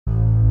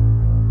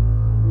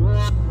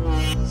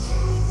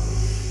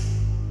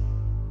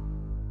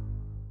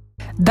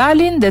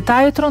Dalin,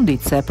 detajet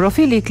ronditëse.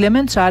 Profili i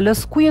Klement Çalës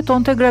ku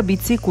jetonte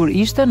grabitësi kur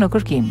ishte në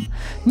kërkim.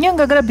 Një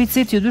nga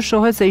grabitësit ju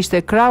dyshohet se ishte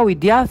krau i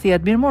djathtë i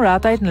Admir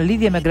Muratajt në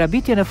lidhje me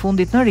grabitjen e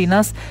fundit në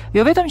Rinas,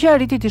 jo vetëm që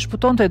arriti t'i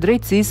shpëtonte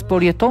drejtësisë,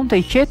 por jetonte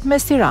i qetë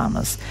mes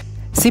Tiranës.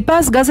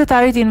 Sipas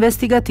gazetarit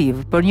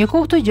investigativ, për një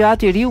kohë të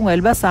gjatë i riu nga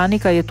Elbasani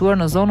ka jetuar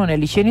në zonën e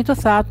liçenit të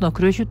thatë në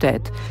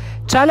kryeqytet.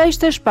 Çala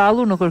ishte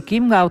shpallur në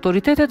kërkim nga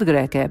autoritetet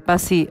greke,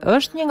 pasi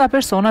është një nga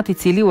personat i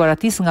cili u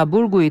aratis nga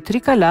burgu i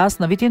Trikalas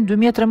në vitin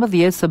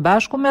 2013 së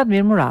bashku me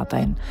Admir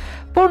Muratajn.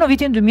 Por në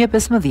vitin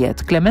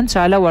 2015, Klement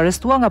Çala u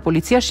arrestua nga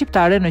policia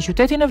shqiptare në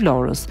qytetin e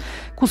Vlorës,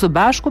 ku së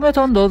bashku me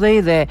to ndodhej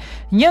dhe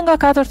një nga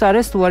 4 të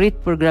arrestuarit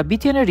për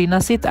grabitjen e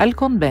Rinasit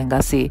Alkon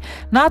Bengasi.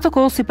 Në atë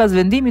kohë, sipas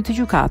vendimit të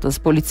gjykatës,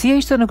 policia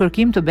ishte në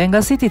kërkim të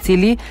Bengasit, i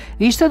cili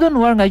ishte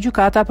dënuar nga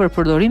gjykata për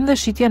përdorim dhe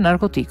shitje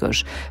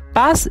narkotikësh.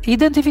 Pas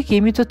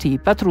identifikimit të tij,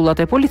 patrullat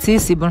e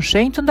policisë i bën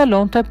shenjë të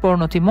ndalonte, por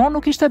në timon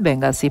nuk ishte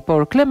Bengasi,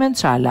 por Klement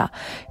Çala.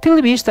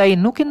 Fillimisht ai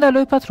nuk i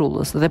ndaloi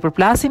patrullës dhe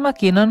përplasi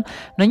makinën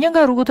në një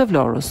nga rrugët e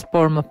Vlorës,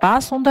 por më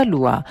pas u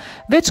ndalua.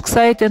 Veç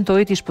kësaj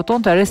tentoi t'i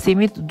shpëtonte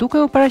arrestimit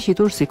duke u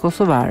paraqitur si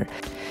kosovar.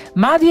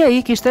 Madje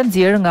ai kishte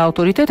nxjerrë nga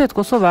autoritetet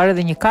kosovare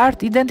dhe një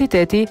kartë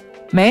identiteti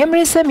me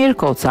emrin Semir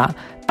Koca.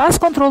 Pas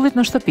kontrollit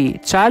në shtëpi,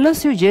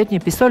 Çalës ju gjet një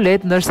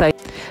pistolet, ndërsa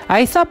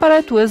ai tha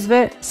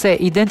parajtuesve se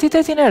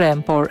identitetin e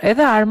rem, por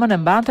edhe armën e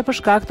mbante për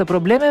shkak të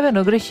problemeve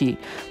në Greqi.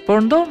 Por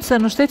ndonë se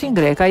në shtetin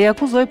grek ai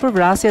akuzoi për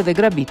vrasje dhe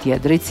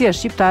grabitje. Drejtësia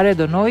shqiptare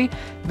dënoi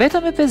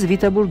vetëm me 5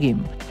 vite burgim.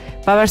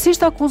 Pavarësisht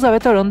akuzave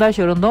të rënda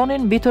që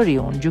rëndonin mbi të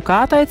riun,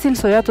 gjykata e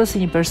cilësoi atë si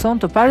një person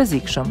të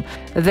parezikshëm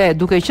dhe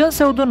duke qenë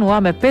se u dënua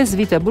me 5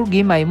 vite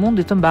burgim, ai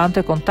mundi të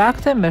mbante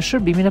kontakte me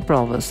shërbimin e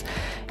provës.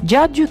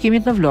 Gjatë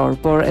gjykimit në Vlorë,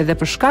 por edhe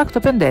për shkak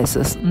të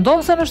pendesës,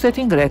 ndonë se në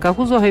shtetin grek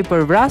akuzohej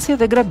për vrasje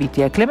dhe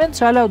grabitje, Klement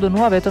Çala u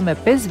dënua vetëm me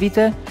 5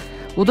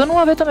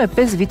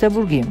 vite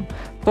burgim.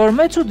 Por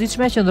më e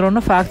çuditshme qëndron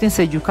në faktin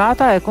se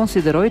gjykata e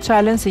konsideroi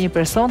Çalen si një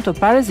person të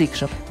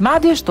parezikshëm.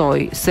 Madje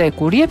shtoi se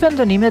kur jepen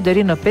dënime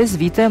deri në 5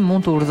 vite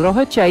mund të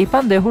urdhërohet që ai pa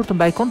ndehur të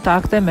mbajë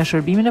kontakte me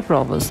shërbimin e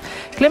provës.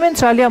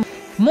 Klement Çala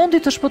mundi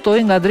të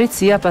shpëtojë nga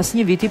drejtësia pas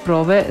një viti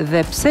prove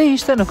dhe pse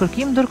ishte në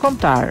kërkim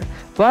ndërkombëtar.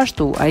 Po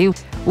ashtu, ai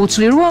u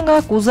çlirua nga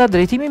akuza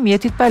drejtimi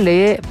mjetit pa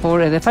leje,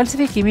 por edhe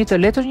falsifikimit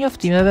të letër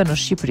njoftimeve në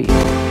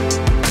Shqipëri.